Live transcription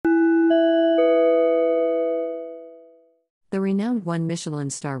The renowned one Michelin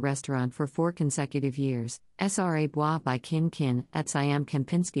star restaurant for 4 consecutive years, SRA Bois by Kiin at Siam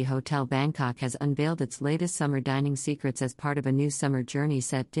Kempinski Hotel Bangkok has unveiled its latest summer dining secrets as part of a new summer journey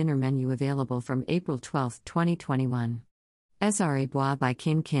set dinner menu available from April 12, 2021. SRA Bois by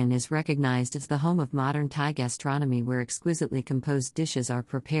Kiin is recognized as the home of modern Thai gastronomy where exquisitely composed dishes are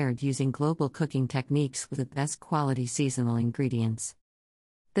prepared using global cooking techniques with the best quality seasonal ingredients.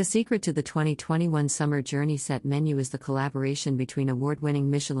 The secret to the 2021 Summer Journey set menu is the collaboration between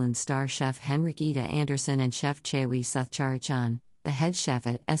award-winning Michelin star chef Henrik Ida Anderson and chef Chewi Suthcharichan, the head chef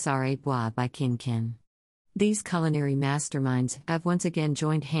at SRA Bois by Kiin. These culinary masterminds have once again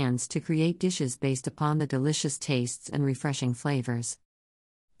joined hands to create dishes based upon the delicious tastes and refreshing flavors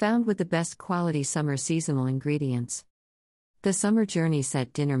found with the best quality summer seasonal ingredients. The Summer Journey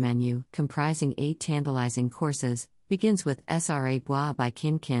set dinner menu, comprising 8 tantalizing courses, begins with SRA Bois by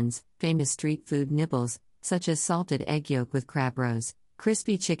Kiin's famous street food nibbles, such as salted egg yolk with crab roes,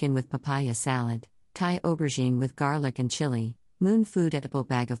 crispy chicken with papaya salad, Thai aubergine with garlic and chili, moon food edible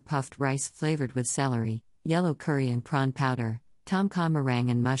bag of puffed rice flavored with celery, yellow curry and prawn powder, tom kha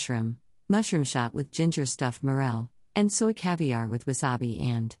meringue and mushroom shot with ginger stuffed morel, and soy caviar with wasabi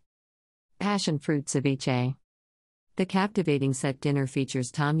and passion fruit ceviche. The captivating set dinner features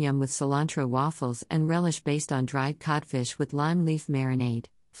tom yum with cilantro waffles and relish based on dried codfish with lime leaf marinade,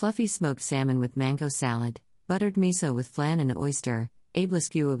 fluffy smoked salmon with mango salad, buttered miso with flan and oyster,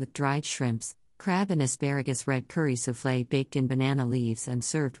 ablascua with dried shrimps, crab and asparagus red curry soufflé baked in banana leaves and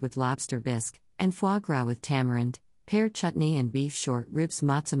served with lobster bisque, and foie gras with tamarind, pear chutney and beef short ribs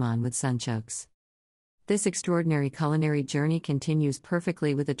matzaman with sunchokes. This extraordinary culinary journey continues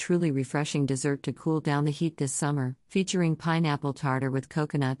perfectly with a truly refreshing dessert to cool down the heat this summer, featuring pineapple tartar with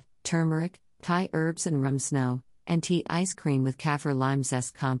coconut, turmeric, Thai herbs and rum snow, and tea ice cream with kaffir lime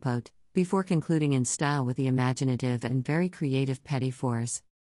zest compote, before concluding in style with the imaginative and very creative petit fours.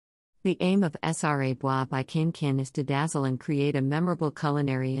 The aim of SRA Bois by Kiin is to dazzle and create a memorable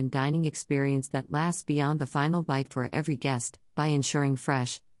culinary and dining experience that lasts beyond the final bite for every guest, by ensuring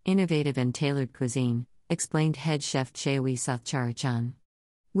fresh, innovative and tailored cuisine, explained head chef Chewi Suthcharichan.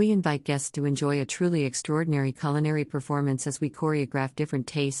 We invite guests to enjoy a truly extraordinary culinary performance as we choreograph different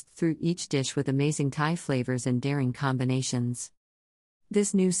tastes through each dish with amazing Thai flavors and daring combinations.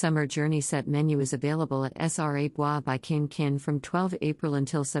 This new summer journey set menu is available at SRA Bois by Kiin from 12 April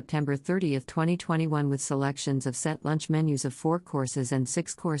until September 30, 2021 with selections of set lunch menus of 4 courses and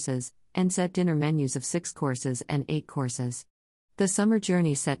 6 courses, and set dinner menus of 6 courses and 8 courses. The summer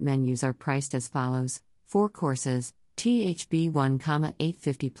journey set menus are priced as follows: 4 courses, THB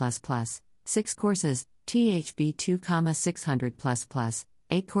 1,850++, 6 courses, THB 2,600++,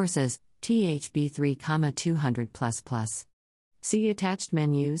 8 courses, THB 3,200++. See attached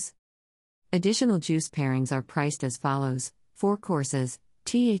menus. Additional juice pairings are priced as follows: 4 courses,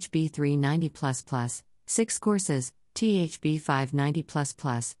 THB 390++, 6 courses, THB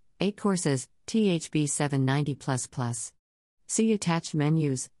 590++, 8 courses, THB 790++. See attached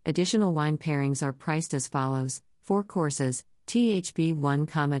menus. Additional wine pairings are priced as follows: 4 courses, THB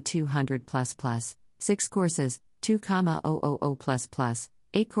 1,200++, 6 courses, 2,000++,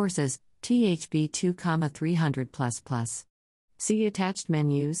 8 courses, THB 2,300++. See attached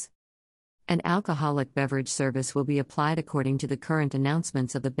menus. An alcoholic beverage service will be applied according to the current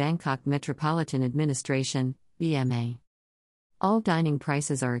announcements of the Bangkok Metropolitan Administration, BMA. All dining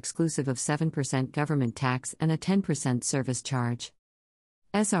prices are exclusive of 7% government tax and a 10% service charge.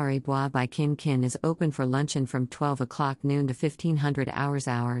 SRA Bois by Kiin is open for luncheon from 12 o'clock noon to 1500 hours,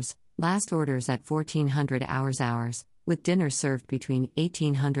 last orders at 1400 hours, with dinner served between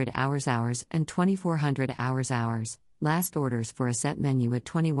 1800 hours and 2400 hours, last orders for a set menu at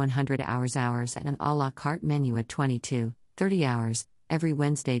 2100 hours and an a la carte menu at 22:30 hours, every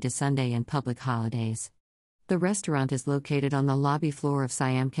Wednesday to Sunday and public holidays. The restaurant is located on the lobby floor of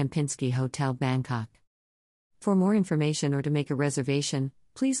Siam Kempinski Hotel Bangkok. For more information or to make a reservation,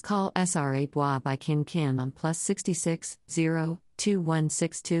 please call SRA Bois by Kiin on +66 0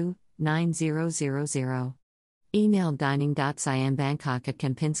 2162 9000. Email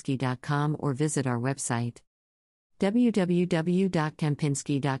dining.siambangkok@kempinski.com or visit our website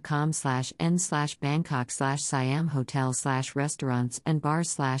www.kempinski.com/n/Bangkok/Siam Hotel/restaurants and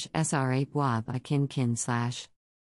bars/SRA Bois by Kiin/